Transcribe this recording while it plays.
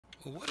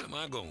Well, what am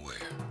I gonna wear?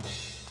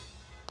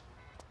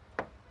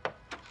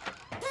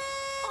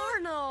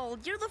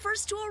 Arnold, you're the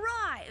first to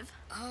arrive.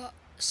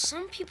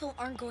 Some people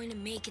aren't going to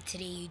make it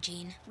today,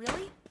 Eugene.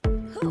 Really?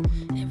 Who?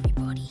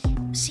 Everybody.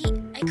 See,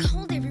 I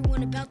called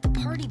everyone about the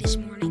party this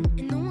morning,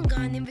 and no one got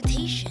an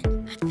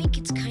invitation. I think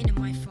it's kind of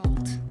my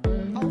fault.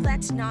 Oh,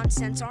 that's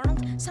nonsense,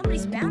 Arnold.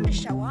 Somebody's bound to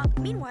show up.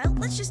 Meanwhile,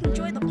 let's just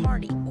enjoy the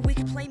party. Or we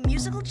could play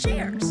musical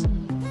chairs.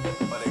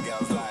 But the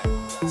girls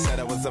like, said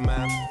I was a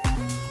man.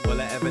 All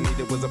I ever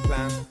needed was a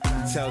plan.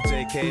 Tell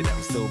JK that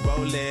I'm still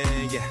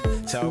rolling, yeah.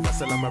 Tell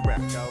Russell I'm a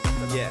rap,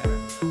 yeah.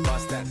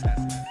 Bust that.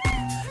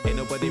 Ain't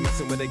nobody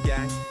messing with a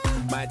gang.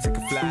 Might take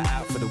a fly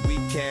out for the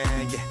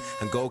weekend, yeah.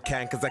 And go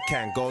cause I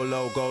can. Go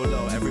low,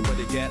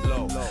 everybody get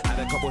low. Had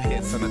a couple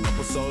hits and a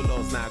couple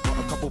solos. Now I got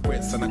a couple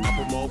Brits and a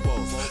couple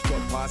mobiles.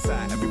 Drop past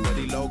out,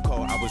 everybody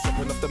loco. I was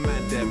dropping off the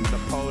man them in the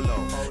polo.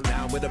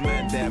 Now I'm with the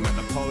man them at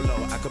the polo.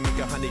 I can make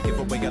a honey give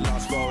away your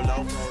last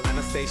rolo. And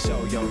I stay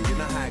show, yo, you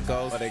know how it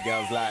goes. What the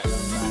girls like?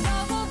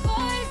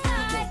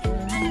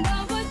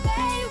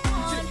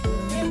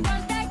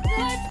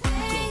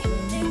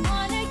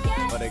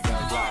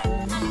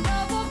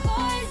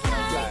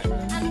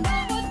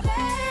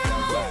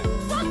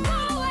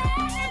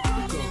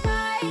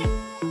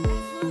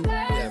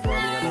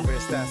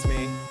 That's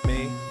me,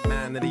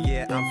 man of the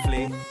year, I'm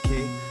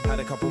fleeky. Had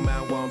a couple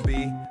man won't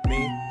be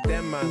me,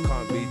 them man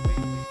can't beat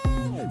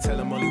me. Tell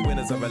them only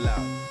winners are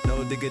allowed.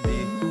 No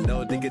diggity,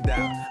 no dig it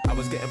out. I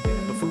was getting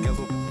beat before girls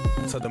were.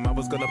 Told them I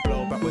was gonna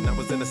blow back when I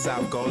was in the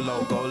south. Go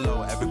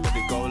low,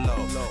 everybody go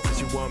low. Since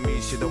you want me,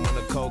 she don't want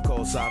a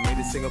cocoa. So I made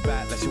it sing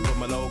about like she want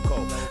my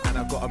loco. And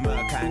I got a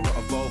Merc, I ain't got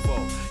a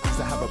Volvo. Used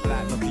to have a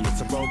black Nokia,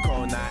 it's a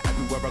Roco. Now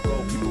everywhere I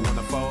go, people want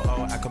a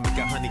photo. I can make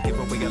a honey, give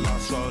away a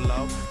lost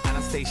rolo. And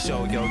I stay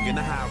show, yo, you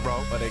know how I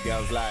roll. But the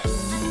girls like, I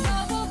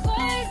know what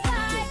boys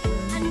like,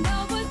 I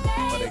know what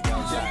they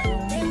want.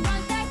 They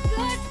want that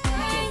good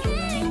thing,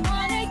 they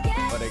wanna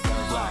get. But the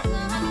girls like,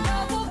 I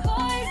know what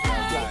boys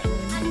like,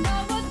 I know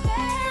what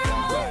they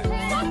want.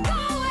 So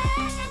go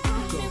ahead and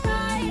prove me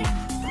right.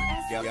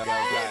 He's not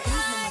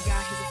my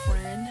guy, he's a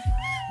friend.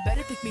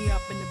 Better pick me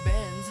up in the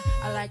Benz.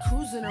 I like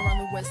cruising around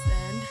the West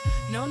End.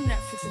 No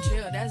Netflix and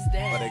chill, that's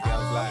dead. But the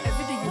girls like,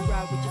 every day you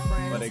ride with your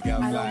friends. But the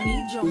girls I don't like,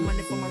 need your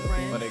money for my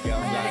rent. But the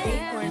girls I got like, an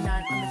 8 or a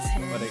 9 on the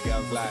 10. But the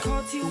girls like,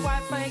 call to your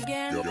Wi-Fi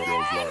again. Yo, girls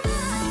like,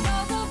 I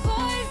know what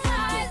boys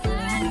like,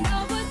 I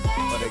know what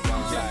they but the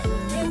girls like,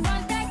 They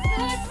want that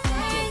good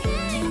thing,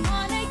 they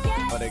wanna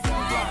get. but the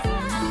girls like,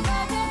 I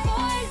know what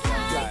boys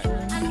like,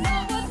 I know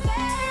what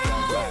they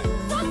want.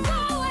 So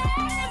go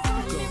ahead and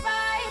prove me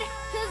right,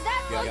 'cause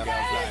that's what girls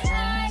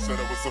like. Said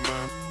I was a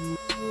man,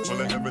 all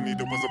I ever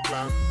needed was a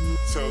plan.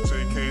 Tell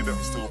JK that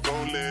I'm still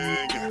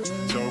rolling, yeah.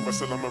 Tell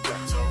Russell I'm a rap,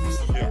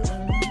 yeah.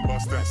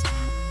 Bust that.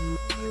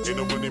 Ain't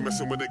nobody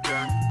messing with a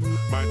gang.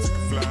 Might take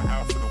a fly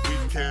out for the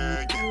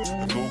weekend,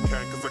 yeah. And go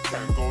cause I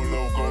can. Go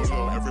low,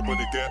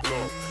 everybody get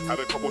low. Had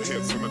a couple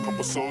hits and a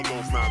couple solos.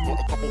 Now I got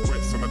a couple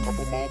Brits and a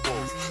couple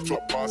mobiles.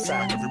 Drop past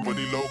out,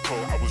 everybody loco.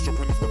 I was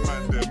dropping off the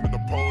man them in the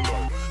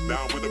polo.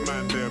 Now with the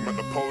man them at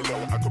the polo.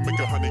 I could make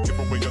a honey give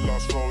away your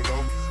last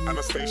rolo. And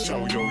I stay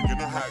show, yo, you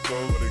know how it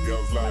goes. What the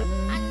girls like?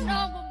 I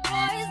know what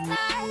boys like,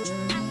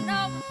 I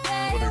know what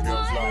they What the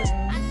girls want. like?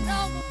 I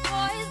know what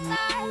boys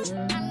like,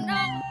 I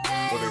know what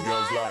they What the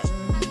girls want. like?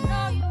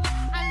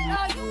 I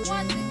know you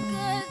want the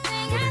good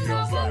thing. What the I know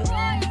girls what like?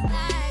 boys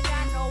like,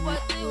 I know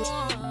what they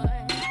want.